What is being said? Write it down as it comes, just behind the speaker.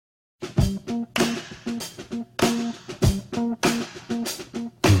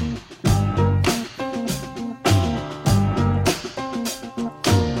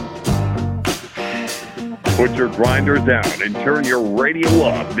your grinder down and turn your radio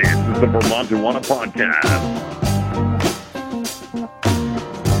up. This is the Vermontawana Podcast.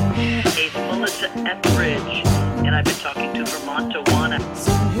 Hey, it's Melissa Etheridge, and I've been talking to Vermontawana.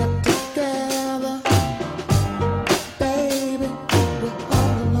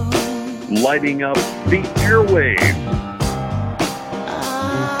 Lighting up the airwaves.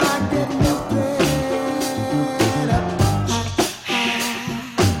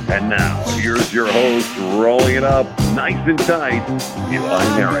 And now, here's your host, rolling it up nice and tight, Eli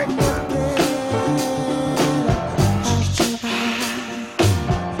Harrington.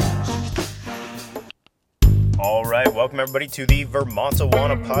 All right, welcome everybody to the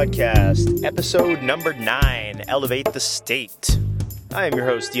Vermontawana Podcast, episode number 9, Elevate the State. I am your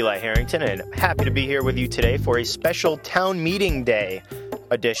host, Eli Harrington, and I'm happy to be here with you today for a special Town Meeting Day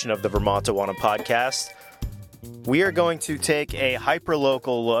edition of the Vermontawana Podcast. We are going to take a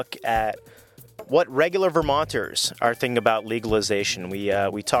hyper-local look at what regular Vermonters are thinking about legalization.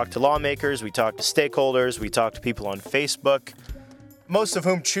 We talk to lawmakers, we talk to stakeholders, we talk to people on Facebook, most of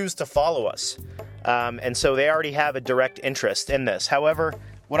whom choose to follow us. And so they already have a direct interest in this. However,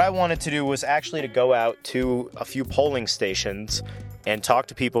 what I wanted to do was actually to go out to a few polling stations and talk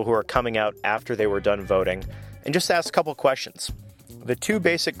to people who are coming out after they were done voting and just ask a couple questions. The two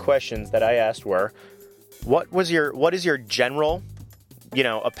basic questions that I asked were, what is your general,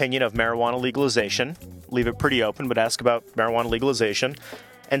 opinion of marijuana legalization? Leave it pretty open, but ask about marijuana legalization.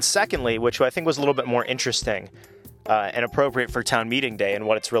 And secondly, which I think was a little bit more interesting and appropriate for Town Meeting Day and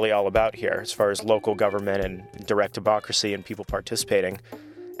what it's really all about here as far as local government and direct democracy and people participating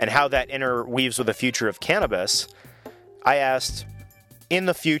and how that interweaves with the future of cannabis, I asked, in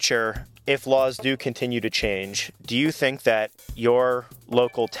the future, if laws do continue to change, do you think that your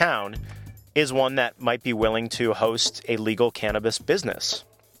local town is one that might be willing to host a legal cannabis business?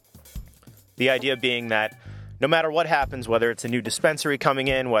 The idea being that no matter what happens, whether it's a new dispensary coming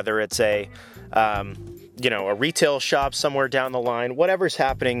in, whether it's a retail shop somewhere down the line, whatever's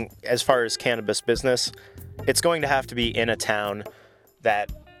happening as far as cannabis business, it's going to have to be in a town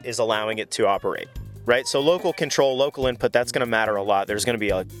that is allowing it to operate, right? So local control, local input, that's going to matter a lot. There's going to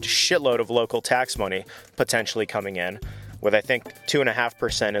be a shitload of local tax money potentially coming in, with I think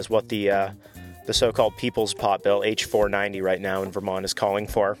 2.5% is what the so-called People's Pot Bill, H490 right now in Vermont, is calling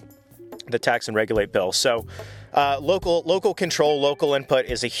for, the tax and regulate bill. So local control, local input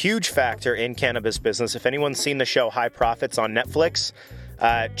is a huge factor in cannabis business. If anyone's seen the show High Profits on Netflix,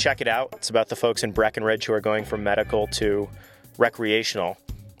 check it out. It's about the folks in Breckenridge who are going from medical to recreational.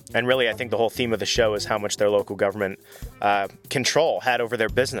 And really, I think the whole theme of the show is how much their local government control had over their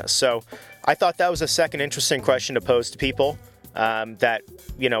business. So I thought that was a second interesting question to pose to people that,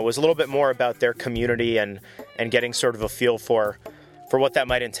 was a little bit more about their community and getting sort of a feel for what that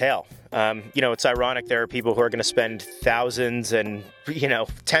might entail. It's ironic there are people who are going to spend thousands and,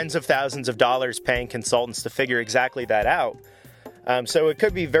 tens of thousands of dollars paying consultants to figure exactly that out. So it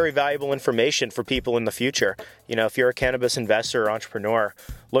could be very valuable information for people in the future. If you're a cannabis investor or entrepreneur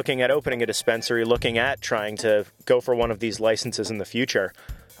looking at opening a dispensary, looking at trying to go for one of these licenses in the future,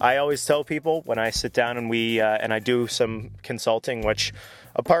 I always tell people when I sit down and I do some consulting, which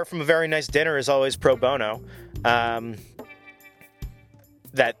apart from a very nice dinner is always pro bono,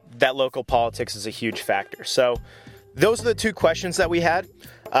 that local politics is a huge factor. So those are the two questions that we had.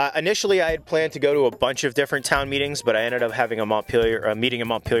 Initially, I had planned to go to a bunch of different town meetings, but I ended up having a meeting in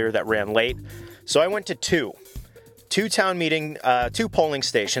Montpelier that ran late. So I went to two polling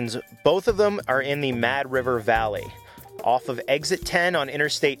stations. Both of them are in the Mad River Valley, off of Exit 10 on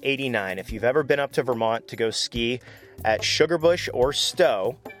Interstate 89. If you've ever been up to Vermont to go ski at Sugarbush or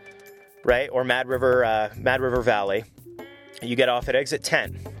Stowe, right, or Mad River Valley, you get off at Exit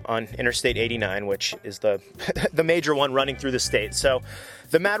 10 on Interstate 89, which is the major one running through the state. So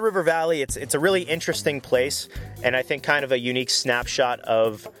the Mad River Valley, it's a really interesting place, and I think kind of a unique snapshot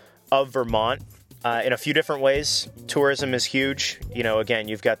of Vermont in a few different ways. Tourism is huge. Again,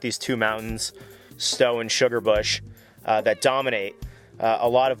 you've got these two mountains, Stowe and Sugarbush, that dominate a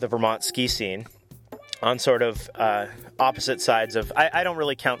lot of the Vermont ski scene on sort of opposite sides of... I don't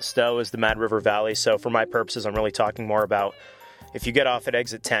really count Stowe as the Mad River Valley, so for my purposes, I'm really talking more about if you get off at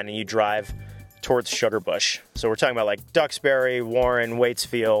Exit 10 and you drive towards Sugarbush. So we're talking about like Duxbury, Warren,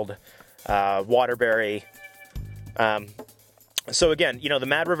 Waitsfield, Waterbury. So again, the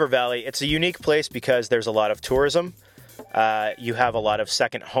Mad River Valley, it's a unique place because there's a lot of tourism. You have a lot of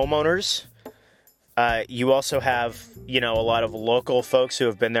second homeowners. You also have, a lot of local folks who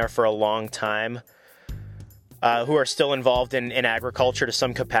have been there for a long time, who are still involved in agriculture to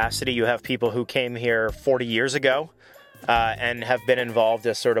some capacity. You have people who came here 40 years ago and have been involved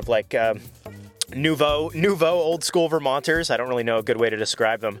as sort of like nouveau old school Vermonters. I don't really know a good way to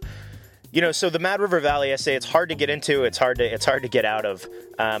describe them. So the Mad River Valley, I say it's hard to get into. It's hard to get out of.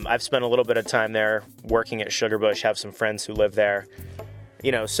 I've spent a little bit of time there working at Sugarbush, have some friends who live there.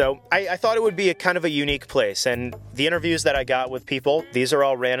 So I thought it would be a kind of a unique place. And the interviews that I got with people, these are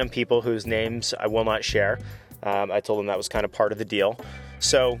all random people whose names I will not share. I told them that was kind of part of the deal.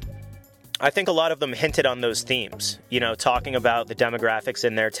 So I think a lot of them hinted on those themes, talking about the demographics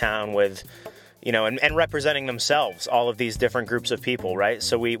in their town with, and representing themselves, all of these different groups of people, right?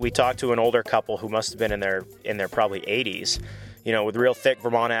 So we talked to an older couple who must have been in their probably 80s, with real thick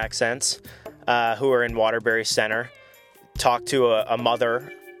Vermont accents, who are in Waterbury Center. Talked to a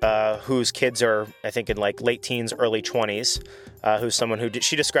mother whose kids are, I think, in like late teens, early 20s, who's someone who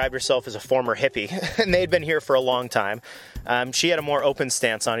she described herself as a former hippie, and they'd been here for a long time. She had a more open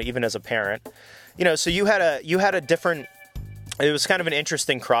stance on it, even as a parent. So you had a different. It was kind of an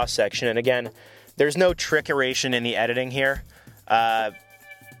interesting cross section, and again, there's no trickeration in the editing here.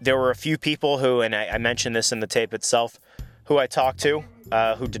 There were a few people who, and I mentioned this in the tape itself, who I talked to,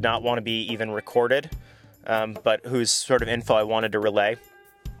 who did not want to be even recorded. But whose sort of info I wanted to relay.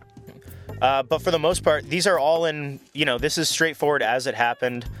 But for the most part, these are all in, this is straightforward as it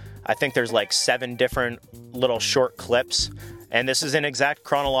happened. I think there's like 7 different little short clips, and this is in exact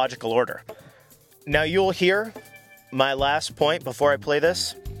chronological order. Now you'll hear my last point before I play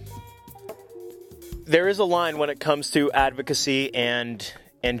this. There is a line when it comes to advocacy and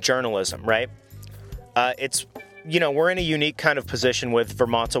journalism, right? It's, we're in a unique kind of position with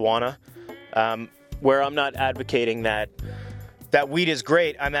Vermontawana, where I'm not advocating that weed is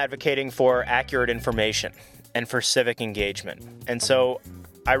great. I'm advocating for accurate information and for civic engagement. And so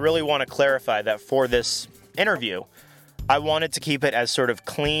I really want to clarify that for this interview, I wanted to keep it as sort of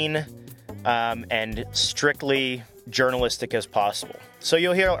clean and strictly journalistic as possible. So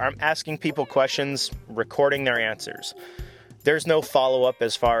you'll hear I'm asking people questions, recording their answers. There's no follow-up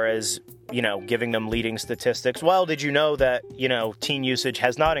as far as, giving them leading statistics. Well, did you know that, teen usage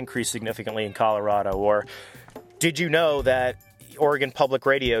has not increased significantly in Colorado? Or did you know that Oregon Public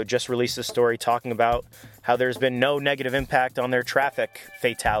Radio just released a story talking about how there's been no negative impact on their traffic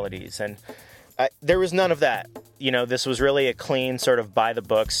fatalities? And there was none of that. This was really a clean sort of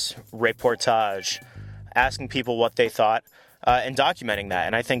by-the-books reportage, asking people what they thought and documenting that.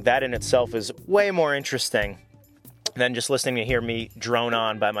 And I think that in itself is way more interesting than just listening to hear me drone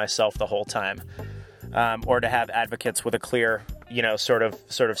on by myself the whole time, or to have advocates with a clear, sort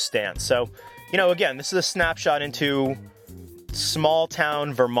of stance. So, again, this is a snapshot into small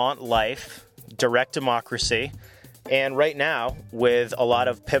town Vermont life, direct democracy, and right now, with a lot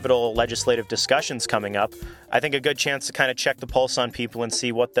of pivotal legislative discussions coming up, I think a good chance to kind of check the pulse on people and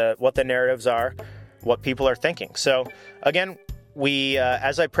see what the narratives are, what people are thinking. So, again, we,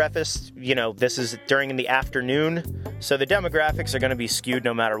 as I prefaced, this is during the afternoon, so the demographics are going to be skewed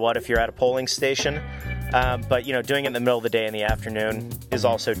no matter what if you're at a polling station. But, doing it in the middle of the day in the afternoon is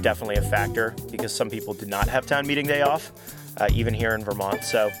also definitely a factor because some people did not have town meeting day off, even here in Vermont.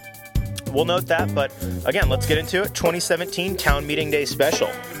 So we'll note that. But again, let's get into it. 2017 Town Meeting Day Special.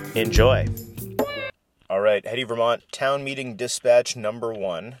 Enjoy. All right, Heady Vermont Town Meeting Dispatch number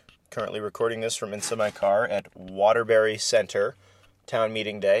 1. Currently recording this from inside my car at Waterbury Center, Town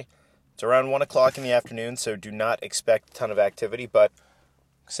Meeting Day. It's around 1 o'clock in the afternoon, so do not expect a ton of activity, but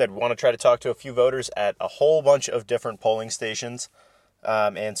like I said, we want to try to talk to a few voters at a whole bunch of different polling stations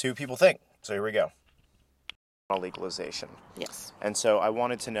and see what people think. So here we go. Legalization. Yes. And so I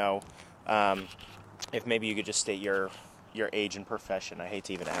wanted to know if maybe you could just state your age and profession. I hate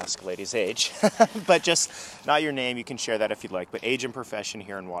to even ask ladies' age, but just not your name. You can share that if you'd like, but age and profession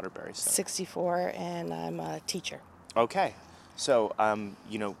here in Waterbury. 64, and I'm a teacher. Okay. So,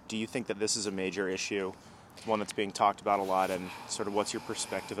 do you think that this is a major issue, one that's being talked about a lot, and sort of what's your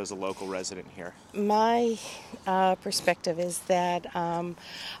perspective as a local resident here? My perspective is that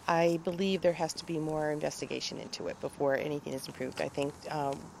I believe there has to be more investigation into it before anything is improved. I think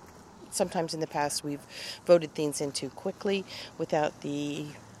sometimes in the past we've voted things in too quickly without the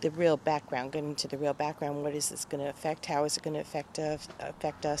real background, getting to the real background. What is this going to affect? How is it going to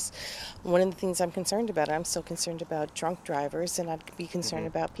affect us? One of the things I'm concerned about, I'm still concerned about drunk drivers, and I'd be concerned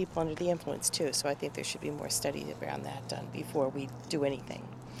about people under the influence too. So I think there should be more studies around that done before we do anything.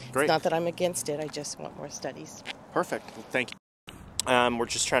 Great. It's not that I'm against it, I just want more studies. Perfect. Thank you. We're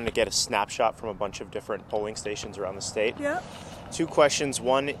just trying to get a snapshot from a bunch of different polling stations around the state. Yeah. 2 questions.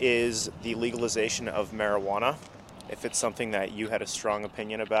 One is the legalization of marijuana, if it's something that you had a strong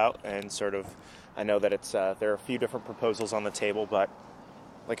opinion about, and sort of, I know that it's there are a few different proposals on the table, but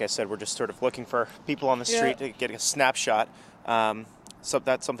like I said, we're just sort of looking for people on the street to get a snapshot. So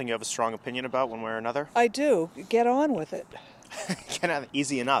that's something you have a strong opinion about one way or another? I do. Get on with it.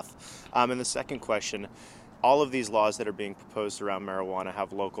 Easy enough. And the second question, all of these laws that are being proposed around marijuana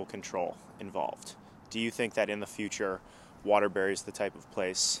have local control involved. Do you think that in the future, Waterbury is the type of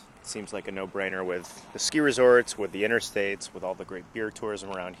place, it seems like a no-brainer with the ski resorts, with the interstates, with all the great beer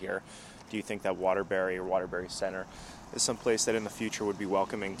tourism around here, do you think that Waterbury or Waterbury Center is some place that in the future would be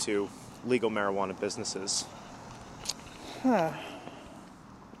welcoming to legal marijuana businesses?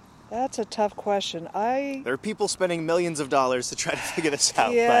 That's a tough question. There are people spending millions of dollars to try to figure this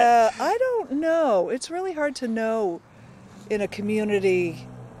out. Yeah, I don't know. It's really hard to know in a community.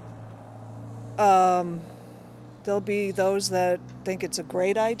 There'll be those that think it's a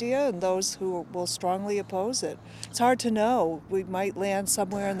great idea and those who will strongly oppose it. It's hard to know. We might land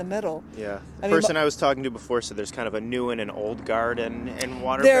somewhere in the middle. Yeah. The person I was talking to before said there's kind of a new and an old guard in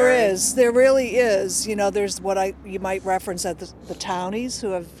Waterbury. There is. There really is. There's what you might reference at the townies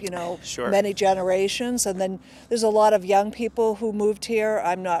who have, Sure. many generations. And then there's a lot of young people who moved here.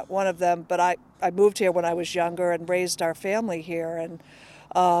 I'm not one of them, but I moved here when I was younger and raised our family here.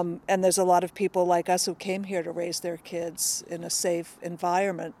 And there's a lot of people like us who came here to raise their kids in a safe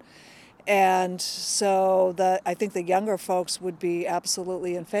environment. And so I think the younger folks would be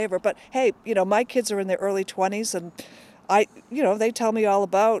absolutely in favor. But hey, my kids are in their early 20s and they tell me all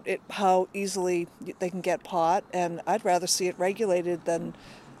about it, how easily they can get pot. And I'd rather see it regulated than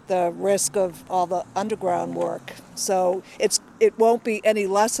the risk of all the underground work. So it won't be any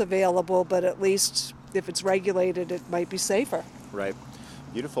less available, but at least if it's regulated, it might be safer. Right.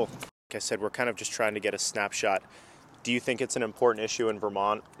 Beautiful. Like I said, we're kind of just trying to get a snapshot. Do you think it's an important issue in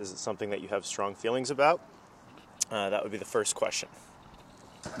Vermont? Is it something that you have strong feelings about? That would be the first question.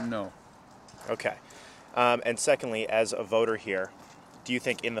 No. Okay. And secondly, as a voter here, do you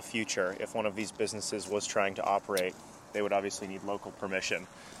think in the future, if one of these businesses was trying to operate, they would obviously need local permission.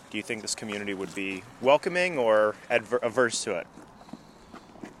 Do you think this community would be welcoming or averse to it?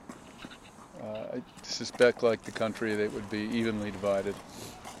 I suspect, like the country, they would be evenly divided.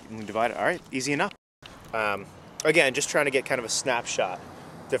 Evenly divided. All right, easy enough. Again, just trying to get kind of a snapshot,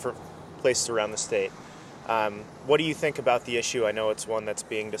 different places around the state. What do you think about the issue? I know it's one that's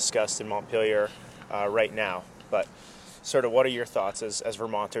being discussed in Montpelier right now, but sort of what are your thoughts as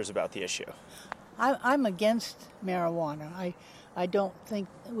Vermonters about the issue? I'm against marijuana. I don't think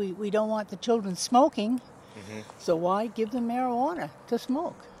we don't want the children smoking, so why give them marijuana to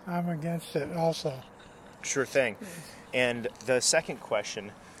smoke? I'm against it also. Sure thing. And the second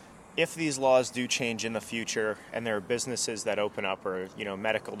question, if these laws do change in the future and there are businesses that open up or,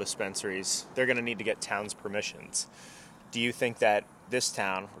 medical dispensaries, they're going to need to get towns' permissions. Do you think that this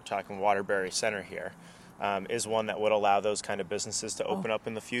town, we're talking Waterbury Center here, is one that would allow those kind of businesses to open up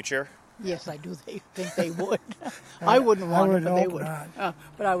in the future? Yes, I do think they would. I wouldn't want it, but they would.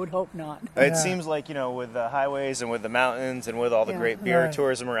 But I would hope not. It seems like, with the highways and with the mountains and with all the great beer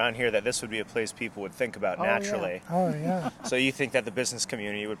tourism around here, that this would be a place people would think about naturally. Yeah. Oh, yeah. So you think that the business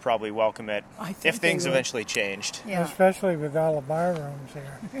community would probably welcome it if things eventually changed? Yeah. Especially with all the bar rooms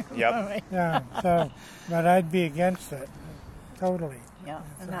here. Yep. Yeah, but I'd be against it, totally. Yeah,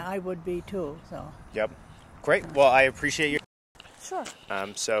 and I would be too, so. Yep. Great. Well, I appreciate your... Sure.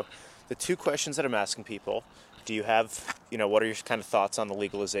 So the two questions that I'm asking people, do you have, what are your kind of thoughts on the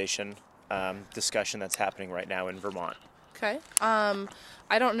legalization discussion that's happening right now in Vermont? Okay.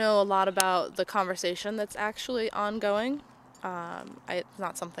 I don't know a lot about the conversation that's actually ongoing. It's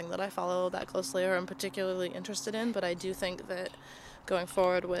not something that I follow that closely or am particularly interested in, but I do think that going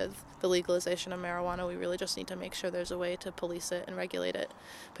forward with the legalization of marijuana, we really just need to make sure there's a way to police it and regulate it,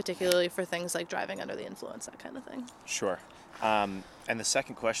 particularly for things like driving under the influence, that kind of thing. Sure. And the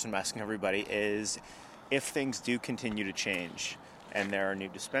second question I'm asking everybody is, if things do continue to change and there are new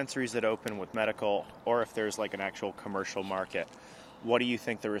dispensaries that open with medical, or if there's like an actual commercial market, what do you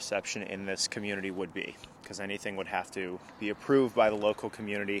think the reception in this community would be? Because anything would have to be approved by the local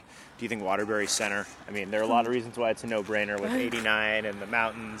community. Do you think Waterbury Center, there are a lot of reasons why it's a no-brainer with 89 and the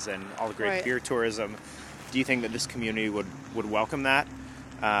mountains and all the great beer tourism. Do you think that this community would welcome that?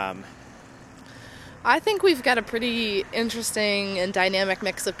 I think we've got a pretty interesting and dynamic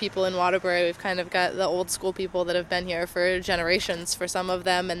mix of people in Waterbury. We've kind of got the old school people that have been here for generations for some of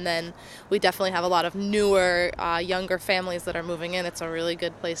them, and then we definitely have a lot of newer, younger families that are moving in. It's a really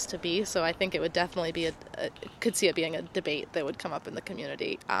good place to be, so I think it would definitely be could see it being a debate that would come up in the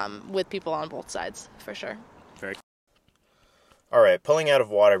community with people on both sides, for sure. Very cool. All right, pulling out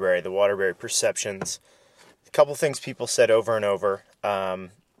of Waterbury, the Waterbury perceptions, a couple things people said over and over.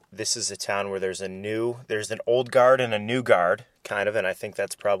 This is a town where there's an old guard and a new guard, kind of, and I think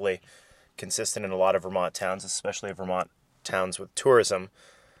that's probably consistent in a lot of Vermont towns, especially a Vermont towns with tourism.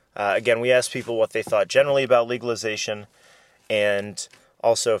 Again, we asked people what they thought generally about legalization, and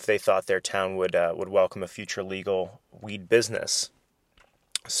also if they thought their town would welcome a future legal weed business.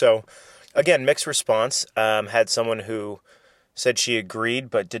 So, again, mixed response. Had someone who said she agreed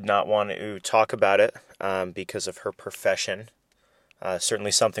but did not want to talk about it because of her profession.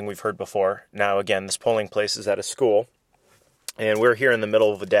 Certainly something we've heard before. Now, again, this polling place is at a school, and we're here in the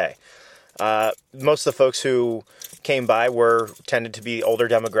middle of the day. Most of the folks who came by tended to be older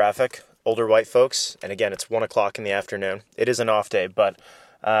demographic, older white folks, and again, it's 1 o'clock in the afternoon. It is an off day, but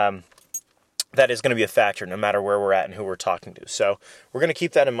that is going to be a factor no matter where we're at and who we're talking to. So we're going to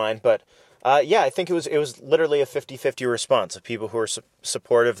keep that in mind, but I think it was literally a 50-50 response of people who were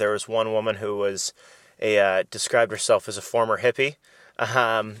supportive. There was one woman who was described herself as a former hippie,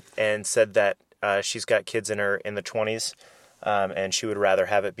 and said that she's got kids in the 20s, and she would rather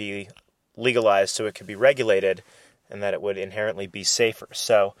have it be legalized so it could be regulated, and that it would inherently be safer.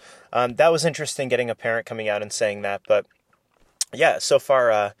 So that was interesting, getting a parent coming out and saying that. But yeah, so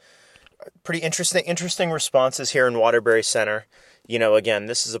far, pretty interesting responses here in Waterbury Center. You know, again,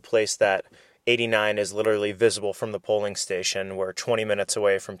 this is a place that 89 is literally visible from the polling station. We're 20 minutes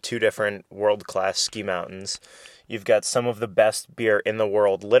away from 2 different world-class ski mountains. You've got some of the best beer in the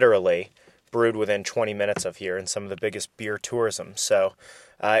world, literally, brewed within 20 minutes of here, and some of the biggest beer tourism. So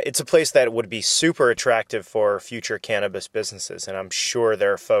it's a place that would be super attractive for future cannabis businesses, and I'm sure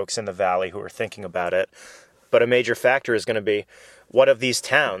there are folks in the valley who are thinking about it. But a major factor is going to be what of these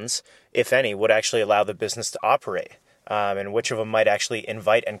towns, if any, would actually allow the business to operate. And which of them might actually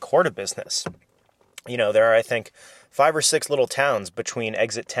invite and court a business. You know, there are, I think, 5 or 6 little towns between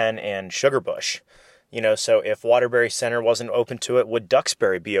Exit 10 and Sugarbush. You know, so if Waterbury Center wasn't open to it, would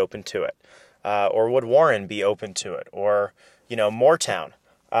Duxbury be open to it? Or would Warren be open to it? Or, you know, Moortown.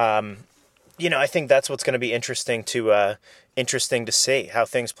 You know, I think that's what's going to be interesting to see how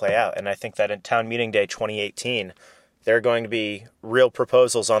things play out. And I think that in Town Meeting Day 2018, there are going to be real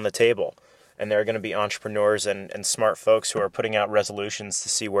proposals on the table. And there are going to be entrepreneurs and smart folks who are putting out resolutions to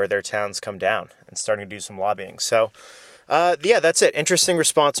see where their towns come down and starting to do some lobbying. So, yeah, that's it. Interesting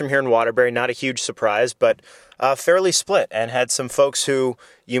response from here in Waterbury. Not a huge surprise, but fairly split. And had some folks who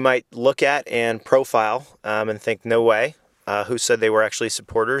you might look at and profile and think, no way, who said they were actually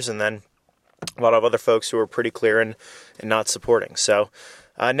supporters. And then a lot of other folks who were pretty clear and not supporting. So,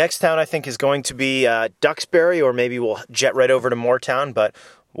 next town I think is going to be Duxbury, or maybe we'll jet right over to Moortown, but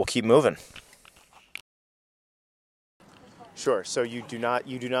we'll keep moving. Sure. So you do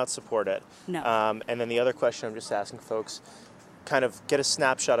not support it. No. And then the other question I'm just asking folks, kind of get a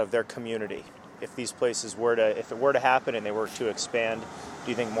snapshot of their community. If these places if it were to happen and they were to expand,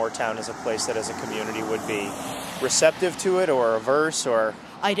 do you think Moortown is a place that as a community would be receptive to it or averse, or?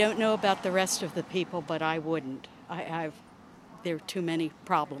 I don't know about the rest of the people, but I wouldn't. There are too many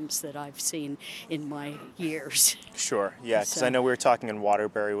problems that I've seen in my years. Sure. Yeah. Because I know we were talking in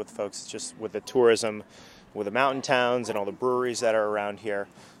Waterbury with folks just with the tourism, with the mountain towns and all the breweries that are around here.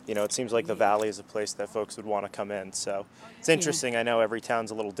 You know, it seems like the valley is a place that folks would want to come in. So it's interesting. Yeah. I know every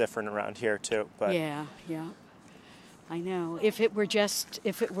town's a little different around here too. But yeah. I know. If it were just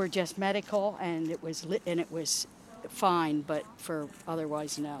medical and it was fine, but for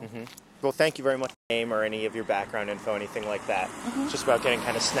otherwise, no. Mm-hmm. Well, thank you very much. Name or any of your background info, anything like that. Mm-hmm. Just about getting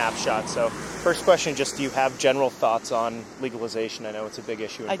kind of snapshots. So first question, just do you have general thoughts on legalization? I know it's a big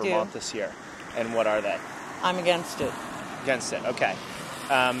issue in Vermont this year. And what are they? I'm against it. Against it, okay.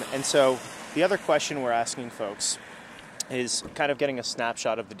 And so the other question we're asking folks is kind of getting a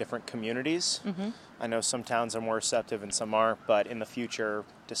snapshot of the different communities. Mm-hmm. I know some towns are more receptive and some aren't, but in the future,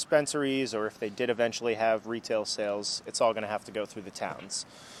 dispensaries, or if they did eventually have retail sales, it's all going to have to go through the towns.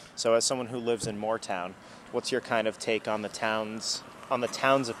 So as someone who lives in Moortown, what's your kind of take on the town's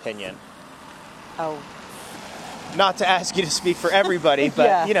opinion? Oh. Not to ask you to speak for everybody, but,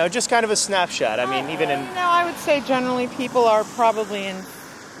 yeah. You know, just kind of a snapshot. I mean, even in... No, I would say generally people are probably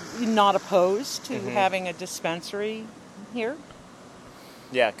not opposed to having a dispensary here.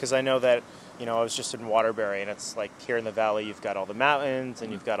 Yeah, because I know that, you know, I was just in Waterbury, and it's like here in the valley you've got all the mountains,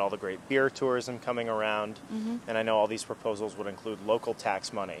 and you've got all the great beer tourism coming around, and I know all these proposals would include local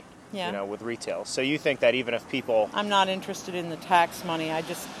tax money, you know, with retail. So you think that even if people... I'm not interested in the tax money. I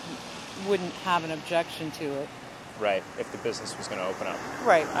just wouldn't have an objection to it. Right, if the business was going to open up.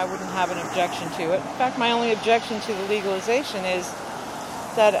 Right, I wouldn't have an objection to it. In fact, my only objection to the legalization is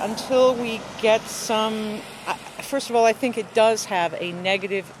that until we get some... First of all, I think it does have a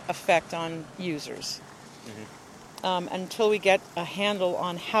negative effect on users. Until we get a handle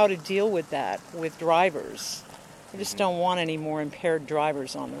on how to deal with that with drivers. I just don't want any more impaired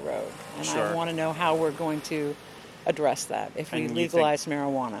drivers on the road. And I want to know how we're going to address that if we And you legalize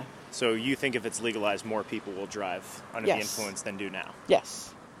marijuana. So you think if it's legalized, more people will drive under the influence than do now?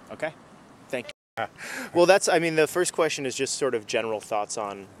 Yes. Okay. Thank you. Well, the first question is just sort of general thoughts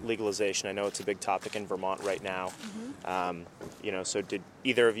on legalization. I know it's a big topic in Vermont right now. So did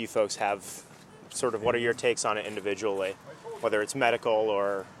either of you folks have sort of, what are your takes on it individually, whether it's medical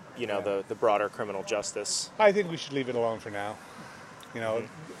or, the broader criminal justice? I think we should leave it alone for now,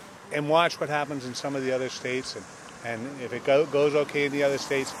 and watch what happens in some of the other states. And if it goes okay in the other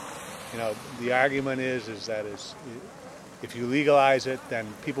states, the argument is that if you legalize it, then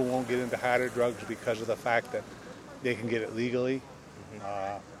people won't get into harder drugs because of the fact that they can get it legally.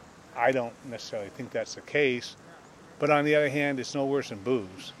 I don't necessarily think that's the case. But on the other hand, it's no worse than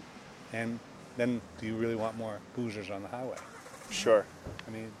booze. And then do you really want more boozers on the highway? Sure.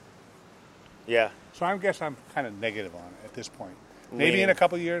 Yeah. So I guess I'm kind of negative on it at this point. Maybe in a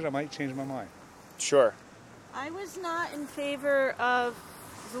couple of years I might change my mind. Sure. I was not in favor of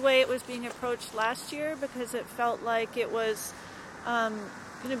the way it was being approached last year because it felt like it was going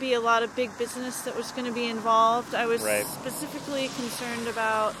to be a lot of big business that was going to be involved. I was specifically concerned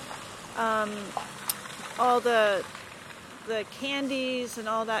about all the candies and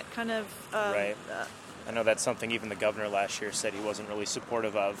all that kind of... I know that's something even the governor last year said he wasn't really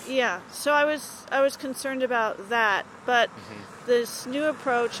supportive of. Yeah, so I was concerned about that, but this new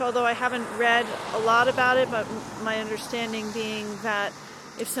approach, although I haven't read a lot about it, but my understanding being that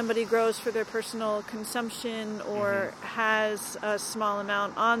if somebody grows for their personal consumption or has a small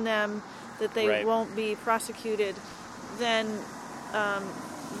amount on them, that they won't be prosecuted, then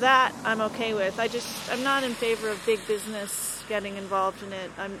that I'm okay with. I'm not in favor of big business getting involved in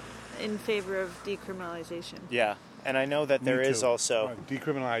it. I'm in favor of decriminalization. Yeah, and I know that there is also...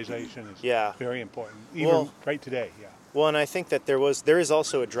 decriminalization is very important, even right today, Well, and I think that there is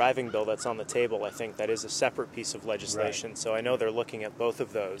also a driving bill that's on the table, I think, that is a separate piece of legislation, so I know they're looking at both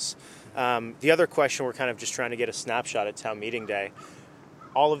of those. The other question, we're kind of just trying to get a snapshot at town meeting day.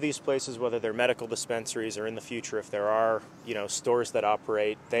 All of these places, whether they're medical dispensaries or in the future, if there are, stores that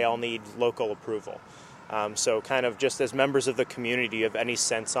operate, they all need local approval. So kind of just as members of the community, do you have any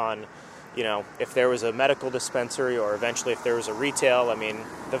sense on, if there was a medical dispensary or eventually if there was a retail?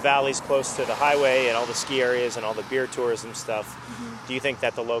 The valley's close to the highway and all the ski areas and all the beer tourism stuff. Do you think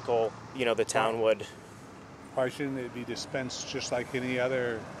that the local, the town would... Why shouldn't it be dispensed just like any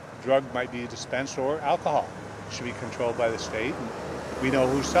other drug might be dispensed, or alcohol? It should be controlled by the state, and we know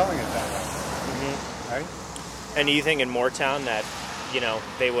who's selling it that way. Right? And do you think in Moortown that,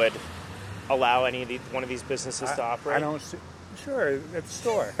 they would allow one of these businesses to operate? I don't see. Sure, at the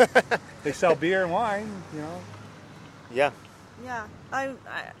store. They sell beer and wine, Yeah. Yeah.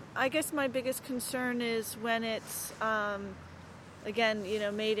 I guess my biggest concern is when it's, again,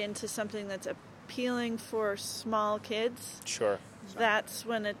 made into something that's appealing for small kids. Sure. That's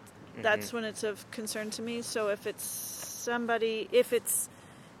when it's of concern to me. So if it's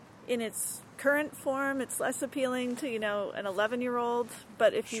in its current form, it's less appealing to, an 11-year-old.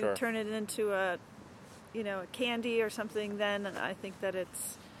 But if you turn it into a candy or something, then I think that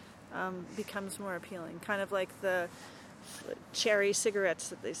it's becomes more appealing. Kind of like the cherry cigarettes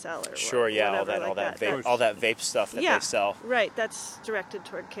that they sell, or all that vape stuff that they sell. Right, that's directed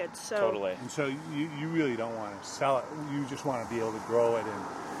toward kids. So totally. And so you really don't want to sell it. You just want to be able to grow it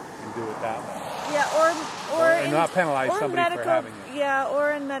and do it that way. Yeah, or not penalize somebody for having it. Yeah,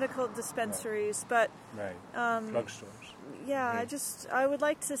 or in medical dispensaries, but drugstores. Yeah, I would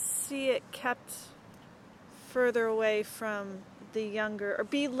like to see it kept further away from the younger, or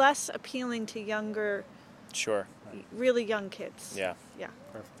be less appealing to younger. Sure. Really young kids. Yeah. Yeah.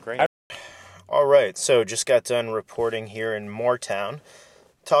 Perfect. Great. All right, so just got done reporting here in Moortown.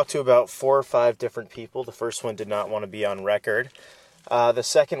 Talked to about 4 or 5 different people. The first one did not want to be on record. The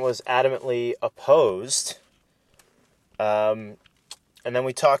second was adamantly opposed. And then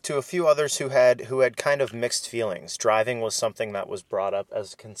we talked to a few others who had kind of mixed feelings. Driving was something that was brought up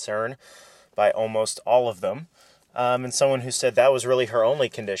as a concern by almost all of them. And someone who said that was really her only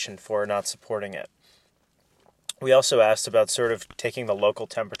condition for not supporting it. We also asked about sort of taking the local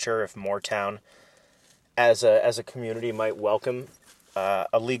temperature, if Moortown as a community might welcome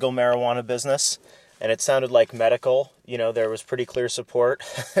a legal marijuana business. And it sounded like medical, there was pretty clear support.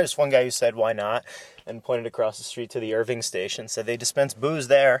 There's one guy who said, why not? And pointed across the street to the Irving station, said they dispense booze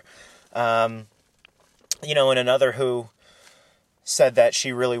there. And another who said that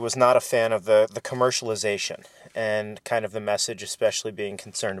she really was not a fan of the commercialization and kind of the message, especially being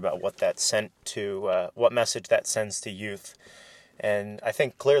concerned about what message that sends to youth. And I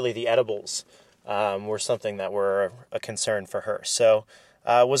think clearly the edibles were something that were a concern for her. So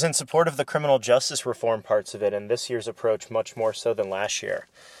was in support of the criminal justice reform parts of it, and this year's approach much more so than last year.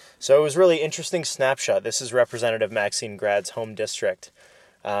 So it was really interesting snapshot. This is Representative Maxine Grad's home district,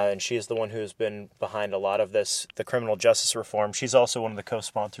 and she is the one who's been behind a lot of this, the criminal justice reform. She's also one of the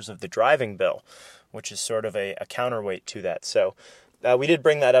co-sponsors of the driving bill, which is sort of a counterweight to that. So we did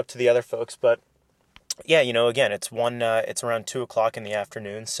bring that up to the other folks, but yeah, again, it's around 2 o'clock in the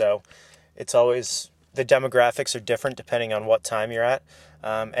afternoon, so it's always, the demographics are different depending on what time you're at,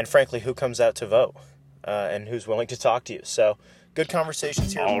 and frankly, who comes out to vote, and who's willing to talk to you. So good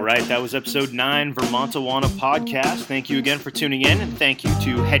conversations here. All right, that was episode 9, Vermontawana Podcast. Thank you again for tuning in, and thank you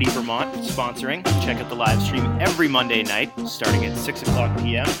to Hetty Vermont sponsoring. Check out the live stream every Monday night, starting at 6 o'clock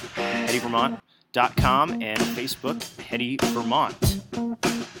p.m. HettyVermont.com and Facebook, Hetty Vermont.